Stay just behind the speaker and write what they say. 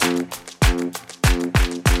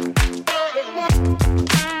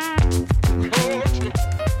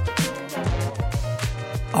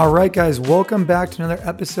All right, guys, welcome back to another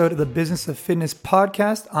episode of the Business of Fitness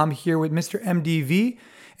podcast. I'm here with Mr. MDV,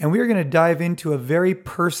 and we are going to dive into a very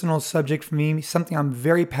personal subject for me, something I'm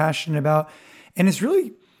very passionate about. And it's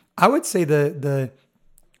really, I would say, the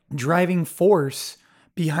driving force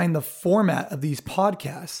behind the format of these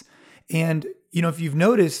podcasts. And, you know, if you've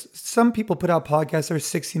noticed, some people put out podcasts that are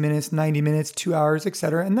 60 minutes, 90 minutes, 2 hours,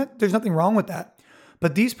 etc. And there's nothing wrong with that.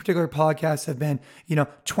 But these particular podcasts have been,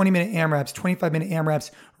 20-minute AMRAPs, 25-minute AMRAPs,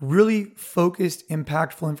 really focused,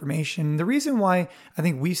 impactful information. The reason why I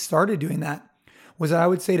think we started doing that was that I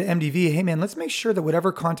would say to MDV, hey man, let's make sure that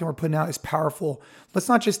whatever content we're putting out is powerful. Let's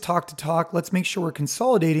not just talk to talk. Let's make sure we're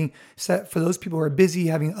consolidating so that for those people who are busy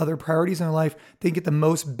having other priorities in their life, they get the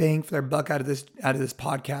most bang for their buck out of this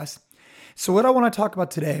podcast. So what I want to talk about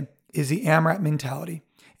today is the AMRAP mentality.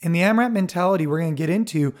 And the AMRAP mentality we're going to get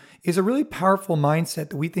into is a really powerful mindset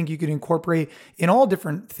that we think you could incorporate in all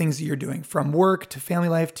different things that you're doing, from work to family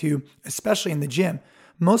life to especially in the gym.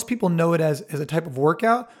 Most people know it as a type of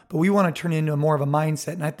workout, but we want to turn it into more of a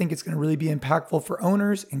mindset. And I think it's going to really be impactful for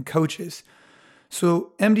owners and coaches.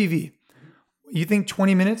 So MDV, you think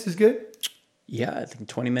 20 minutes is good? Yeah, I think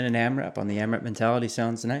 20-minute AMRAP on the AMRAP mentality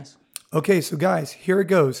sounds nice. Okay, so guys, here it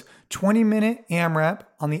goes. 20-minute AMRAP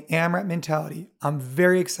on the AMRAP mentality. I'm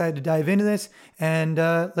very excited to dive into this, and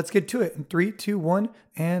let's get to it. In 3, 2, 1,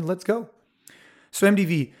 and let's go. So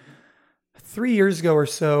MDV, 3 years ago or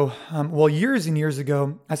so, years and years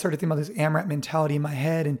ago, I started thinking about this AMRAP mentality in my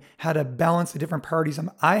head and how to balance the different priorities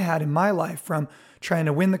I had in my life, from trying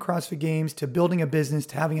to win the CrossFit Games to building a business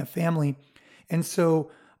to having a family. And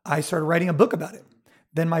so I started writing a book about it.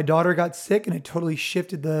 Then my daughter got sick and it totally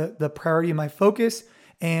shifted the priority of my focus.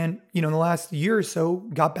 And, in the last year or so,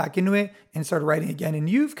 got back into it and started writing again. And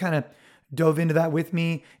you've kind of dove into that with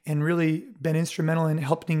me and really been instrumental in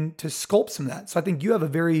helping to sculpt some of that. So I think you have a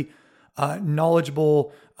very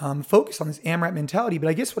knowledgeable focus on this AMRAP mentality. But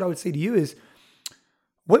I guess what I would say to you is,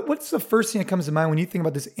 what's the first thing that comes to mind when you think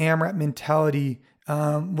about this AMRAP mentality?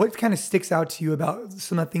 What kind of sticks out to you about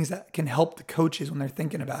some of the things that can help the coaches when they're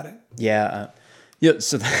thinking about it? Yeah.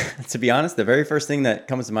 So to be honest, the very first thing that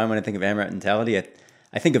comes to mind when I think of AMRAP mentality,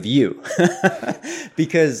 I think of you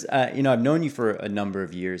because, I've known you for a number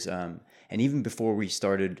of years. And even before we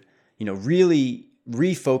started, really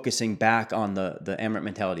refocusing back on the AMRAP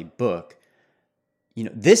mentality book,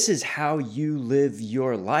 this is how you live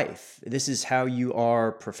your life. This is how you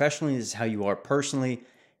are professionally. This is how you are personally.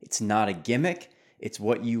 It's not a gimmick. It's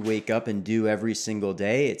what you wake up and do every single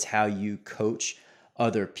day. It's how you coach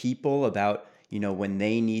other people about, when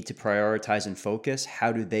they need to prioritize and focus,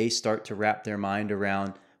 how do they start to wrap their mind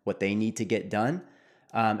around what they need to get done?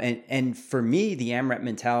 And for me, the AMRAP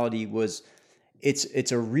mentality was,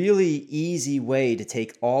 it's a really easy way to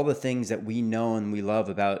take all the things that we know and we love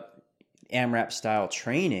about AMRAP style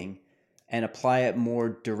training and apply it more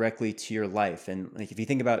directly to your life. And like, if you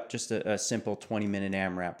think about just a simple 20-minute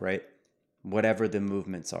AMRAP, right? Whatever the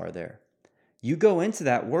movements are there, you go into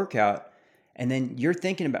that workout and then you're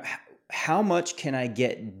thinking about how much can I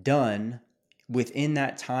get done within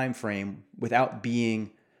that time frame without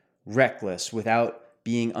being reckless, without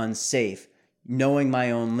being unsafe, knowing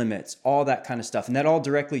my own limits, all that kind of stuff. And that all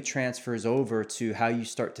directly transfers over to how you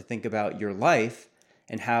start to think about your life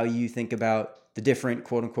and how you think about the different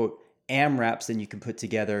quote unquote AMRAPs that you can put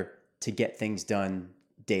together to get things done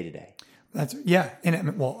day to day.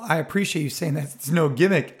 And I appreciate you saying that it's no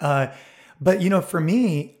gimmick. But, for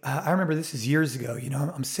me, I remember this is years ago,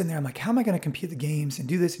 I'm sitting there, I'm like, how am I going to compete at the games and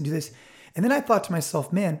do this and do this? And then I thought to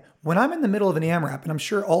myself, man, when I'm in the middle of an AMRAP, and I'm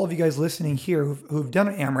sure all of you guys listening here who've done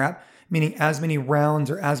an AMRAP, meaning as many rounds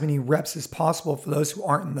or as many reps as possible for those who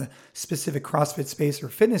aren't in the specific CrossFit space or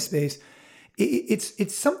fitness space,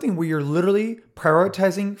 it's something where you're literally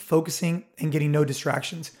prioritizing, focusing, and getting no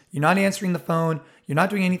distractions. You're not answering the phone. You're not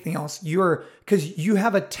doing anything else. Because you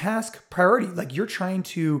have a task priority, like you're trying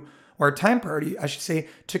to, or a time priority, I should say,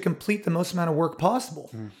 to complete the most amount of work possible.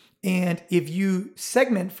 And if you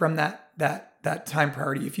segment from that time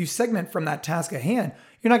priority, if you segment from that task at hand,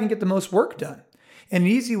 you're not going to get the most work done. And an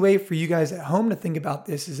easy way for you guys at home to think about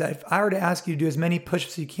this is that if I were to ask you to do as many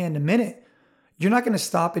push-ups as you can in a minute, you're not going to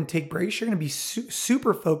stop and take breaks. You're going to be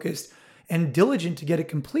super focused and diligent to get it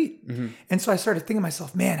complete. Mm-hmm. And so I started thinking to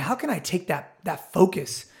myself, man, how can I take that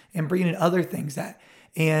focus and bring in other things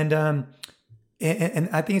and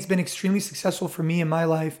I think it's been extremely successful for me in my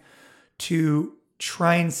life to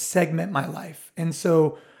try and segment my life. And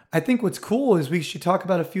so I think what's cool is we should talk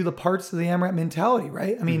about a few of the parts of the AMRAP mentality,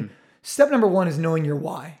 right? I mean, step number one is knowing your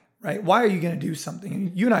why, right? Why are you going to do something?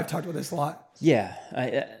 And you and I have talked about this a lot. Yeah,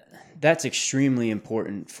 that's extremely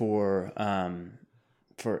important for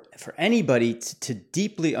for anybody to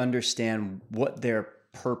deeply understand what their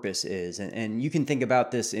purpose is. And you can think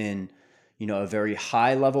about this in, a very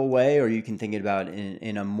high level way, or you can think about it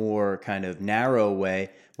in a more kind of narrow way,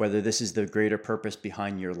 whether this is the greater purpose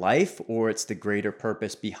behind your life or it's the greater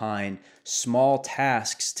purpose behind small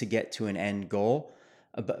tasks to get to an end goal.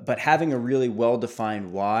 But having a really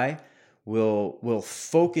well-defined why will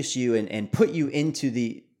focus you and put you into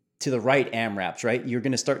the right AMRAPs, right? You're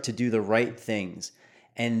going to start to do the right things.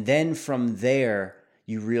 And then from there,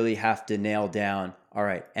 you really have to nail down, all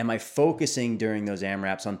right, am I focusing during those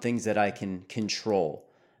AMRAPs on things that I can control?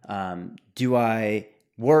 Do I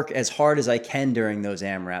work as hard as I can during those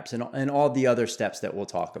AMRAPs and all the other steps that we'll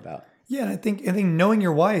talk about? Yeah, and I think knowing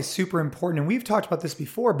your why is super important. And we've talked about this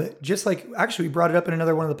before, but just like actually we brought it up in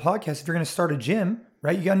another one of the podcasts, if you're going to start a gym,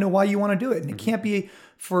 right, you got to know why you want to do it. And it can't be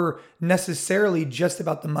for necessarily just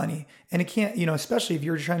about the money. And it can't, especially if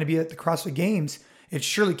you're trying to be at the CrossFit Games, it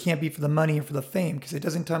surely can't be for the money and for the fame, because it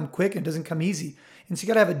doesn't come quick and it doesn't come easy. And so you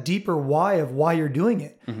got to have a deeper why of why you're doing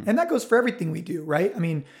it. And that goes for everything we do, right? I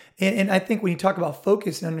mean, and I think when you talk about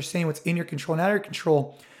focus and understanding what's in your control and out of your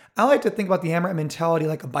control, I like to think about the AMRAP mentality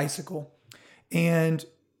like a bicycle. And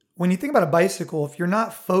when you think about a bicycle, if you're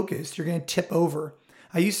not focused, you're going to tip over.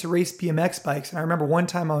 I used to race BMX bikes, and I remember one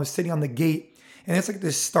time I was sitting on the gate, and it's like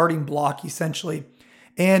this starting block essentially.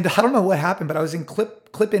 And I don't know what happened, but I was in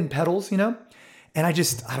clip-in pedals, and I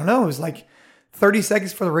don't know, it was like 30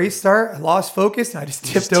 seconds for the race start. I lost focus and I just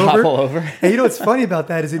tipped over. Topple over. And what's funny about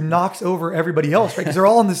that is it knocks over everybody else, right? Because they're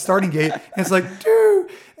all on the starting gate. And it's like, dude.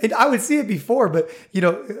 And I would see it before, but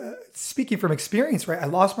speaking from experience, right? I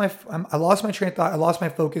lost my train of thought. I lost my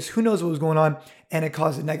focus. Who knows what was going on? And it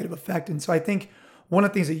caused a negative effect. And so I think one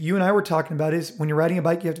of the things that you and I were talking about is when you're riding a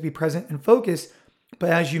bike, you have to be present and focused. But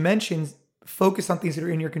as you mentioned, focus on things that are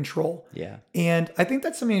in your control. Yeah. And I think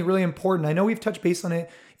that's something really important. I know we've touched base on it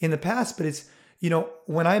in the past, but it's,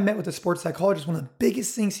 when I met with a sports psychologist, one of the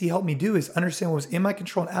biggest things he helped me do is understand what was in my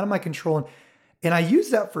control and out of my control. And I use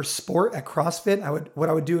that for sport at CrossFit. What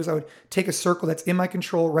I would do is I would take a circle that's in my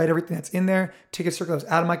control, write everything that's in there, take a circle that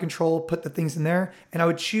was out of my control, put the things in there, and I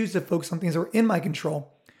would choose to focus on things that were in my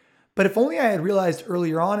control. But if only I had realized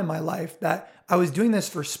earlier on in my life that I was doing this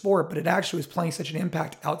for sport, but it actually was playing such an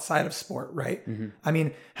impact outside of sport, right? I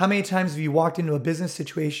mean, how many times have you walked into a business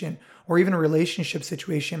situation or even a relationship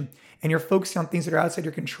situation and you're focusing on things that are outside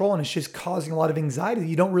your control and it's just causing a lot of anxiety that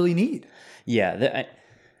you don't really need? Yeah,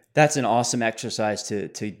 that's an awesome exercise to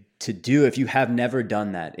do if you have never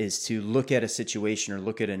done that, is to look at a situation or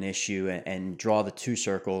look at an issue and draw the two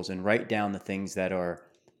circles and write down the things that are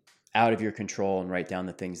out of your control and write down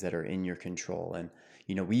the things that are in your control. And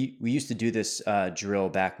we used to do this drill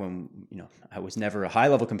back when I was never a high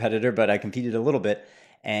level competitor, but I competed a little bit,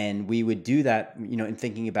 and we would do that in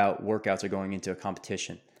thinking about workouts or going into a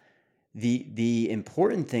competition. The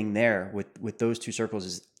important thing there with those two circles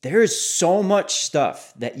is there is so much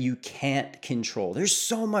stuff that you can't control. There's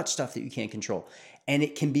so much stuff that you can't control. And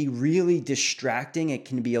it can be really distracting. It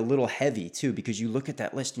can be a little heavy too, because you look at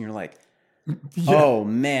that list and you're like, oh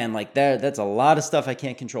man, like that's a lot of stuff I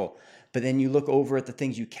can't control. But then you look over at the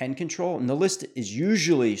things you can control, and the list is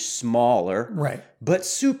usually smaller, right? But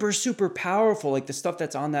super, super powerful. Like the stuff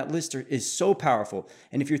that's on that list is so powerful.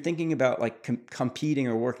 And if you're thinking about like competing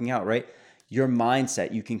or working out, right? Your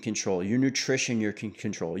mindset you can control, your nutrition you can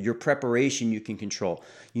control, your preparation you can control.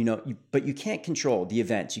 But you can't control the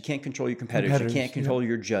events. You can't control your competitors. You can't control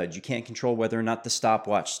your judge. You can't control whether or not the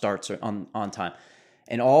stopwatch starts on time.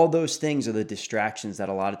 And all those things are the distractions that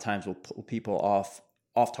a lot of times will pull people off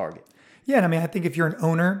target. Yeah, and I mean, I think if you're an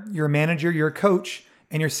owner, you're a manager, you're a coach,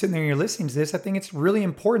 and you're sitting there and you're listening to this, I think it's really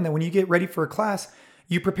important that when you get ready for a class,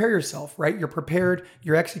 you prepare yourself, right? You're prepared,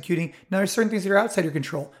 you're executing. Now, there's certain things that are outside your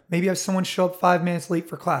control. Maybe you have someone show up 5 minutes late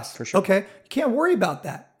for class. For sure. Okay, you can't worry about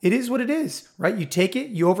that. It is what it is, right? You take it,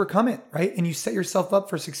 you overcome it, right? And you set yourself up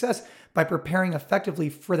for success by preparing effectively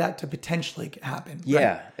for that to potentially happen.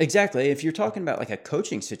 Yeah, right? exactly. If you're talking about like a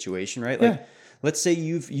coaching situation, right? Like, let's say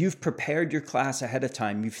you've prepared your class ahead of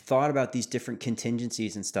time. You've thought about these different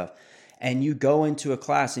contingencies and stuff. And you go into a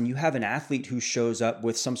class and you have an athlete who shows up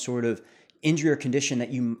with some sort of injury or condition that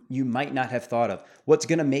you might not have thought of. What's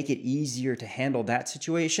going to make it easier to handle that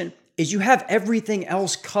situation is you have everything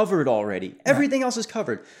else covered already. Everything else is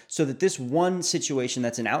covered, so that this one situation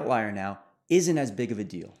that's an outlier now isn't as big of a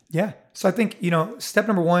deal. Yeah. So I think, step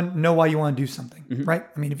number one, know why you want to do something, right?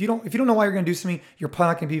 I mean, if you don't know why you're going to do something, you're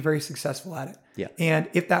probably not going to be very successful at it. Yeah. And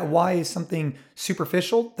if that why is something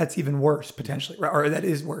superficial, that's even worse potentially, right? Or that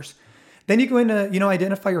is worse. Then you go into,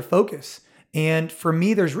 identify your focus. And for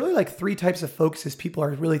me, there's really like 3 types of focuses people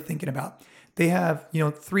are really thinking about. they have,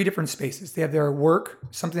 three different spaces. They have their work,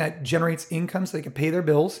 something that generates income so they can pay their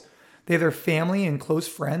bills. They have their family and close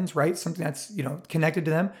friends, right? Something that's, connected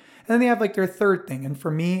to them. And then they have like their third thing. And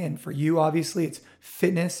for me and for you, obviously, it's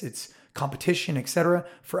fitness, it's competition, etc.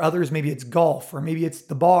 For others, maybe it's golf, or maybe it's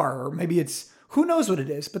the bar, or maybe it's who knows what it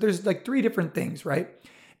is. But there's like three different things, right?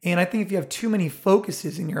 And I think if you have too many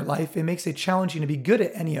focuses in your life, it makes it challenging to be good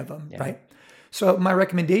at any of them, right? So my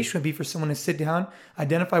recommendation would be for someone to sit down,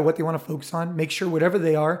 identify what they want to focus on, make sure whatever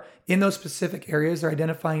they are in those specific areas, they're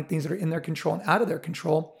identifying things that are in their control and out of their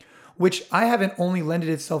control, which I haven't only lended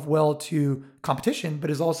itself well to competition, but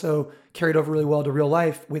is also carried over really well to real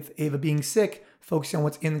life with Ava being sick, focusing on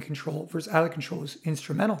what's in control versus out of control is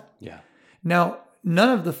instrumental. Yeah. Now,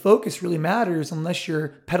 none of the focus really matters unless you're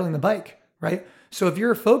pedaling the bike, right? So if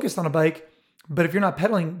you're focused on a bike, but if you're not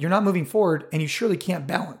pedaling, you're not moving forward, and you surely can't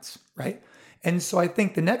balance, right? And so I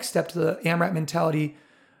think the next step to the AMRAP mentality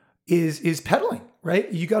is pedaling,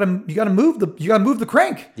 right? You gotta move the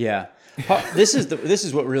crank. Yeah. This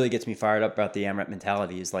is what really gets me fired up about the AMRAP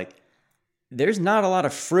mentality is like, there's not a lot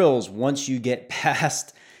of frills once you get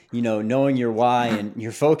past, knowing your why and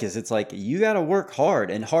your focus. It's like, you got to work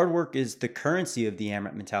hard, and hard work is the currency of the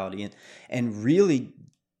AMRAP mentality, and really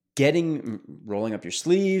rolling up your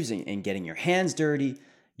sleeves and getting your hands dirty.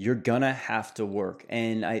 You're gonna have to work.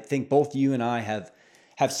 And I think both you and I have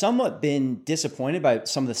somewhat been disappointed by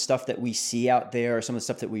some of the stuff that we see out there, or some of the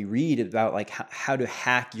stuff that we read about, like how to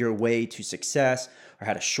hack your way to success, or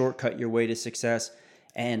how to shortcut your way to success.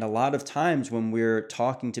 And a lot of times when we're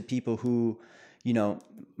talking to people who,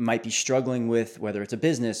 might be struggling with whether it's a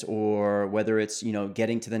business or whether it's,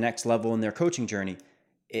 getting to the next level in their coaching journey,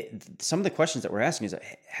 some of the questions that we're asking is,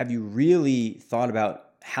 have you really thought about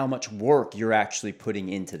how much work you're actually putting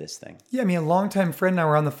into this thing? Yeah, I mean, a longtime friend and I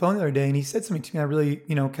were on the phone the other day, and he said something to me that really,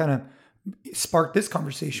 kind of sparked this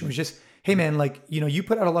conversation. Was just, hey man, like, you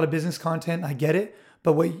put out a lot of business content, I get it,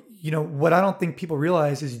 but what I don't think people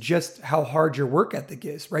realize is just how hard your work ethic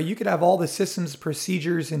is, right? You could have all the systems,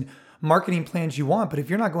 procedures, and marketing plans you want, but if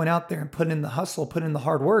you're not going out there and putting in the hustle, putting in the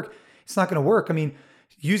hard work, it's not going to work. I mean,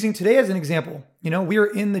 using today as an example, we were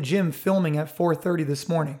in the gym filming at 4:30 this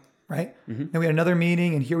morning, right? Mm-hmm. And we had another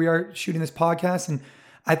meeting, and here we are shooting this podcast. And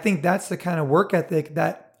I think that's the kind of work ethic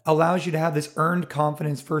that allows you to have this earned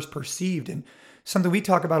confidence first perceived. And something we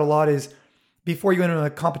talk about a lot is, before you go into a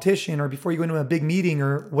competition or before you go into a big meeting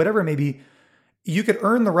or whatever it may be, you could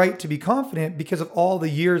earn the right to be confident because of all the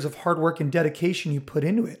years of hard work and dedication you put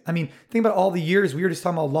into it. I mean, think about all the years, we were just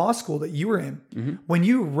talking about law school that you were in. Mm-hmm. When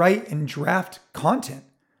you write and draft content,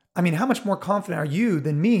 I mean, how much more confident are you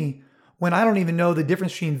than me when I don't even know the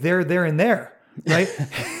difference between there, and there, right?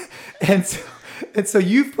 and so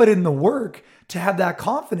you've put in the work to have that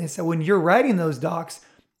confidence that when you're writing those docs,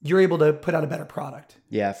 you're able to put out a better product.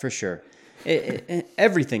 Yeah, for sure.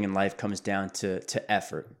 Everything in life comes down to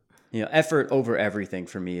effort. Effort over everything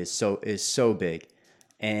for me is so big.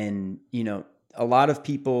 And, a lot of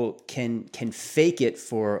people can fake it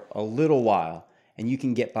for a little while, and you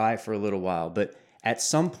can get by for a little while. But at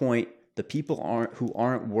some point, the people who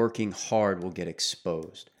aren't working hard will get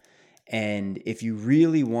exposed. And if you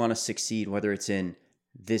really want to succeed, whether it's in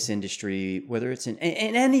this industry, whether it's in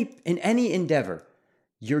any endeavor,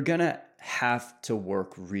 you're going to have to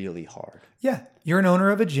work really hard. Yeah. You're an owner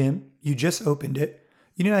of a gym. You just opened it.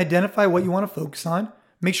 You need to identify what you want to focus on.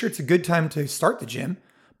 Make sure it's a good time to start the gym,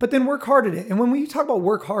 but then work hard at it. And when we talk about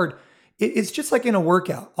work hard, it's just like in a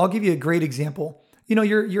workout. I'll give you a great example.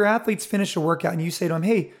 Your athletes finish a workout and you say to them,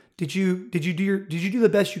 hey, did you do the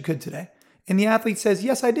best you could today? And the athlete says,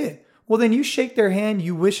 yes, I did. Well, then you shake their hand,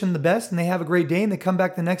 you wish them the best, and they have a great day, and they come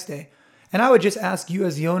back the next day. And I would just ask you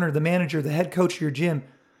as the owner, the manager, the head coach of your gym,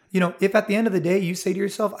 if at the end of the day you say to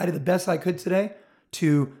yourself, I did the best I could today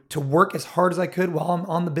to work as hard as I could while I'm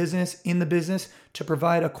in the business to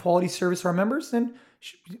provide a quality service to our members, then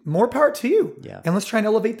more power to you. Yeah. And let's try and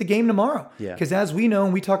elevate the game tomorrow. Yeah. Because as we know,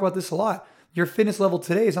 and we talk about this a lot, your fitness level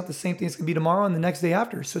today is not the same thing it's going to be tomorrow and the next day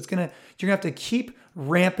after. So you're going to have to keep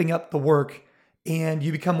ramping up the work, and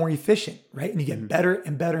you become more efficient, right? And you get better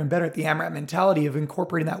and better and better at the AMRAP mentality of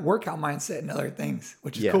incorporating that workout mindset and other things,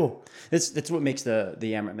 which is cool. That's what makes the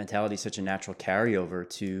AMRAP mentality such a natural carryover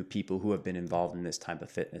to people who have been involved in this type of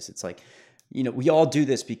fitness. It's like, we all do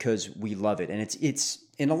this because we love it. And it's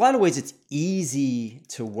in a lot of ways, it's easy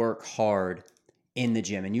to work hard in the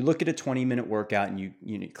gym. And you look at a 20-minute workout and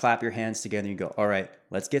you clap your hands together and you go, all right,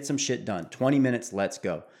 let's get some shit done. 20 minutes, let's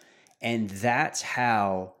go. And that's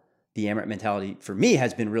how the AMRAP mentality for me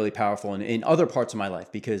has been really powerful in other parts of my life,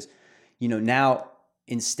 because, now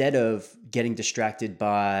instead of getting distracted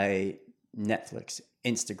by Netflix,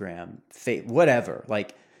 Instagram, whatever,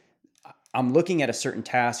 like I'm looking at a certain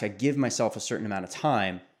task. I give myself a certain amount of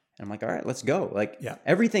time, and I'm like, all right, let's go. Like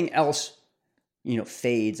everything else,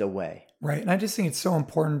 fades away. Right. And I just think it's so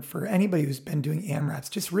important for anybody who's been doing AMRAPs,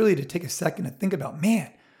 just really to take a second to think about,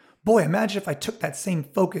 man, boy, imagine if I took that same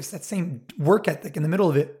focus, that same work ethic in the middle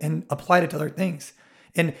of it and applied it to other things.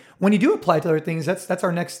 And when you do apply it to other things, that's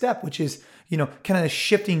our next step, which is, kind of the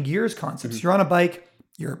shifting gears concept. So you're on a bike,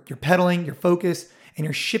 you're pedaling, you're focused, and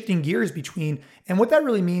you're shifting gears between. And what that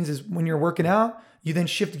really means is when you're working out, you then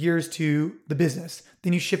shift gears to the business.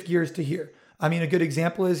 Then you shift gears to here. I mean, a good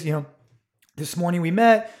example is, this morning we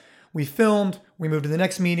met, we filmed, we moved to the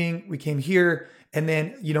next meeting, we came here, and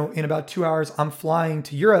then, in about 2 hours, I'm flying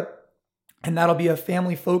to Europe, and that'll be a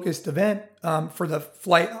family-focused event for the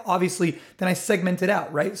flight. Obviously, then I segment it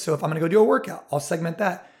out, right? So if I'm gonna go do a workout, I'll segment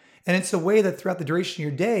that. And it's a way that throughout the duration of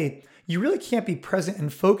your day, you really can't be present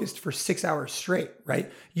and focused for 6 hours straight,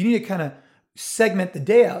 right? You need to kind of segment the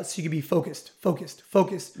day out so you can be focused,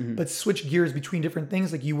 but switch gears between different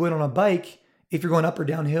things like you would on a bike if you're going up or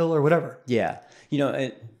downhill or whatever. Yeah.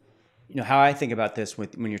 How I think about this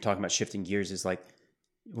when you're talking about shifting gears is like,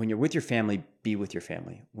 when you're with your family, be with your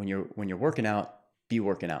family. When you're working out, be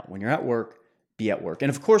working out. When you're at work, be at work. And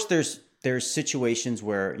of course, there's situations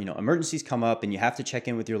where, emergencies come up and you have to check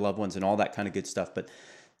in with your loved ones and all that kind of good stuff. But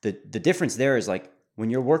the difference there is like when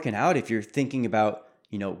you're working out, if you're thinking about,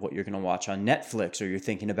 what you're going to watch on Netflix, or you're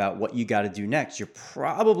thinking about what you got to do next, you're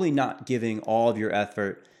probably not giving all of your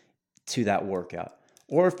effort to that workout.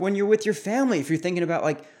 Or when you're with your family, if you're thinking about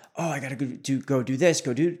like, oh, I got to go do this,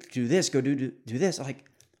 go do this, go do this, like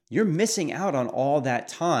you're missing out on all that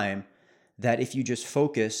time that if you just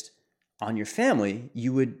focused on your family,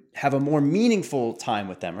 you would have a more meaningful time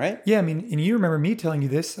with them, right? Yeah, I mean, and you remember me telling you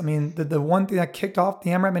this. I mean, the one thing that kicked off the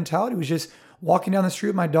AMRAP mentality was just walking down the street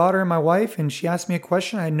with my daughter and my wife, and she asked me a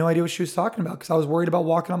question. I had no idea what she was talking about because I was worried about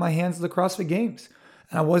walking on my hands to the CrossFit Games,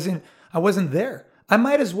 and I wasn't there. I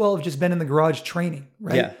might as well have just been in the garage training,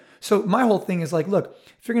 right? Yeah. So my whole thing is like, look,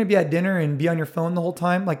 if you're going to be at dinner and be on your phone the whole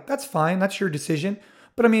time, like that's fine, that's your decision.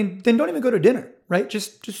 But I mean, then don't even go to dinner, right?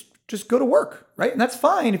 Just go to work, right? And that's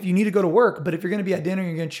fine if you need to go to work. But if you're going to be at dinner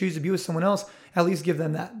and you're going to choose to be with someone else, at least give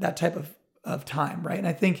them that type of time, right? And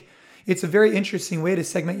I think it's a very interesting way to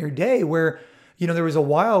segment your day where, there was a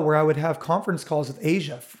while where I would have conference calls with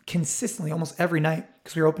Asia consistently, almost every night,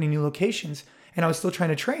 because we were opening new locations and I was still trying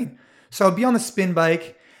to train. So I would be on the spin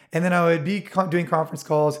bike and then I would be doing conference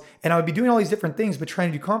calls and I would be doing all these different things, but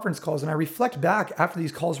trying to do conference calls. And I reflect back after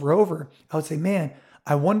these calls were over, I would say, man,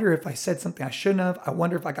 I wonder if I said something I shouldn't have. I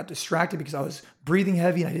wonder if I got distracted because I was breathing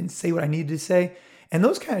heavy and I didn't say what I needed to say. And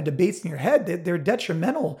those kind of debates in your head, they're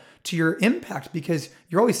detrimental to your impact because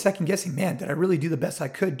you're always second guessing, man, did I really do the best I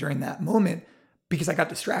could during that moment because I got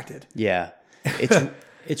distracted? Yeah.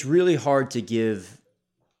 It's really hard to give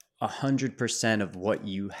 100% of what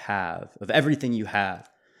you have, of everything you have,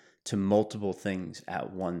 to multiple things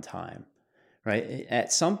at one time, right?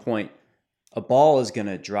 At some point, a ball is going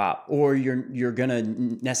to drop, or you're going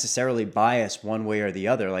to necessarily bias one way or the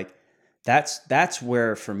other. Like that's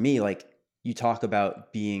where, for me, like you talk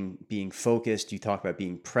about being focused, you talk about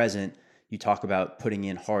being present, you talk about putting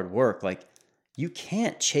in hard work. Like you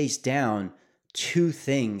can't chase down two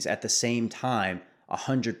things at the same time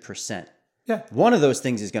 100%. Yeah. One of those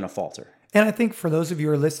things is going to falter. And I think for those of you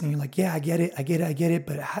who are listening, you're like, yeah, I get it.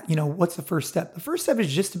 But what's the first step? The first step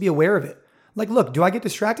is just to be aware of it. Like, look, do I get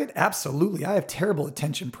distracted? Absolutely. I have terrible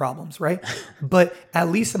attention problems, right? But at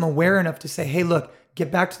least I'm aware enough to say, hey, look, get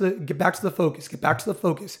back to the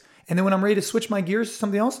focus. And then when I'm ready to switch my gears to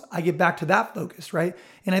something else, I get back to that focus, right?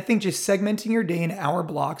 And I think just segmenting your day into hour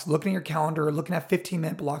blocks, looking at your calendar or looking at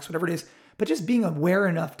 15-minute blocks, whatever it is, but just being aware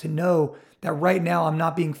enough to know that right now I'm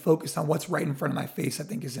not being focused on what's right in front of my face, I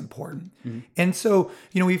think is important. Mm-hmm. And so,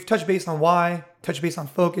 we've touched base on why, touched base on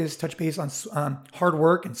focus, touched base on hard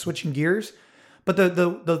work and switching gears. But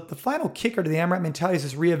the final kicker to the AMRAP mentality is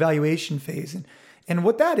this reevaluation phase. And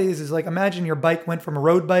what that is like, imagine your bike went from a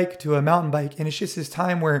road bike to a mountain bike, and it's just this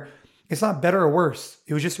time where it's not better or worse.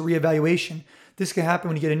 It was just a reevaluation. This can happen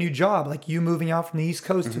when you get a new job, like you moving out from the East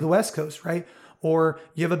Coast to the West Coast, right? Or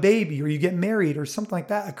you have a baby or you get married or something like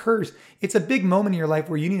that occurs. It's a big moment in your life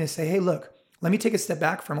where you need to say, hey, look, let me take a step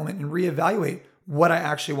back for a moment and reevaluate what I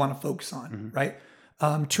actually want to focus on, right?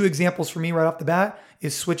 2 examples for me right off the bat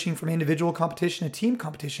is switching from individual competition to team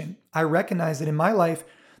competition. I recognize that in my life,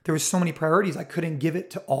 there was so many priorities. I couldn't give it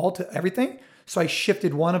to everything. So I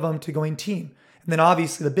shifted one of them to going team. And then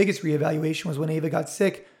obviously the biggest reevaluation was when Ava got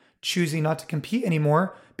sick, choosing not to compete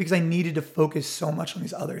anymore because I needed to focus so much on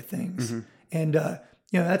these other things. And,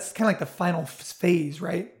 that's kind of like the final phase,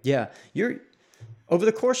 right? Yeah. over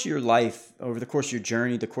the course of your life, over the course of your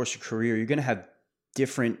journey, the course of your career, you're going to have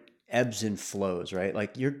different ebbs and flows, right?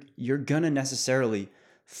 Like you're going to necessarily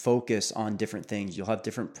focus on different things. You'll have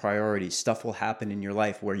different priorities. Stuff will happen in your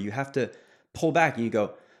life where you have to pull back and you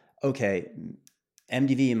go, okay,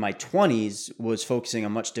 MDV in my 20s was focusing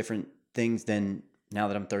on much different things than now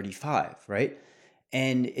that I'm 35, right?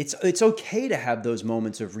 And it's okay to have those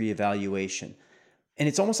moments of reevaluation. And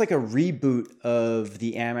it's almost like a reboot of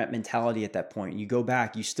the AMRAP mentality at that point. You go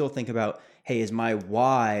back, you still think about, hey, is my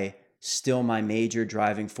why still my major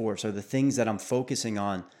driving force? Are the things that I'm focusing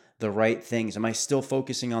on the right things? Am I still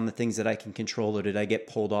focusing on the things that I can control, or did I get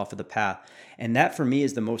pulled off of the path? And that for me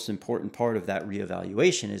is the most important part of that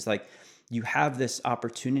reevaluation, is like you have this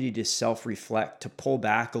opportunity to self-reflect, to pull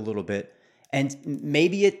back a little bit. And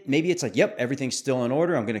maybe it's like, yep, everything's still in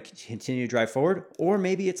order, I'm going to continue to drive forward. Or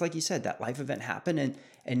maybe it's like you said, that life event happened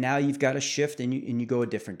and now you've got to shift and you go a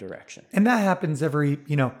different direction. And that happens every,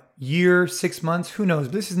 year, 6 months, who knows?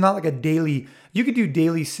 But this is not like a daily, you could do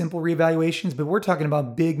daily simple reevaluations, but we're talking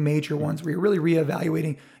about big major ones where you're really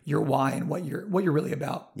reevaluating your why and what you're really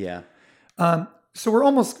about. Yeah. So we're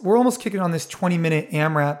almost kicking on this 20-minute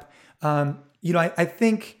AMRAP.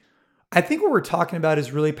 I think what we're talking about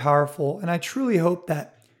is really powerful. And I truly hope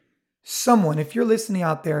that someone, if you're listening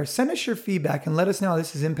out there, send us your feedback and let us know how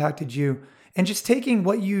this has impacted you. And just taking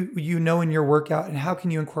what you know in your workout and how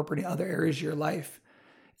can you incorporate it in other areas of your life.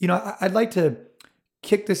 I'd like to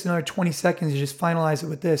kick this another 20 seconds and just finalize it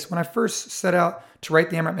with this. When I first set out to write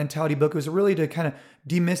the AMRAP Mentality book, it was really to kind of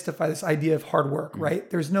demystify this idea of hard work, right?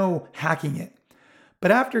 There's no hacking it. But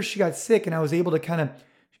after she got sick and I was able to kind of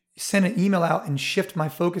send an email out and shift my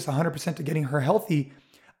focus 100% to getting her healthy,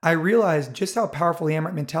 I realized just how powerful the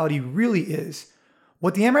AMRAP mentality really is.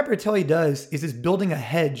 What the AMRAP mentality does is building a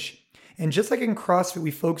hedge. And just like in CrossFit, we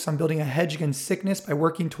focus on building a hedge against sickness by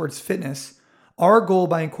working towards fitness. Our goal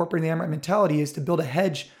by incorporating the AMRAP mentality is to build a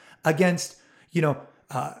hedge against,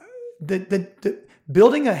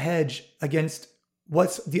 building a hedge against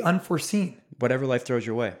what's the unforeseen. Whatever life throws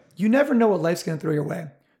your way. You never know what life's going to throw your way.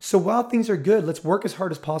 So while things are good, let's work as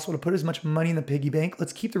hard as possible to put as much money in the piggy bank.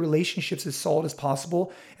 Let's keep the relationships as solid as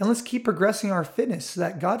possible. And let's keep progressing our fitness so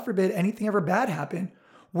that, God forbid, anything ever bad happen,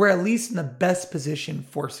 we're at least in the best position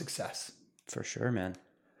for success. For sure, man.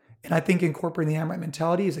 And I think incorporating the AMRAP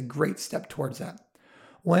mentality is a great step towards that.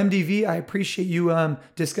 Well, MDV, I appreciate you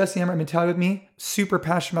discussing AMRAP mentality with me. Super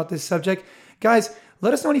passionate about this subject. Guys,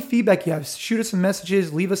 let us know any feedback you have. Shoot us some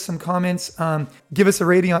messages, leave us some comments, give us a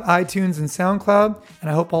rating on iTunes and SoundCloud. And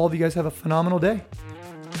I hope all of you guys have a phenomenal day.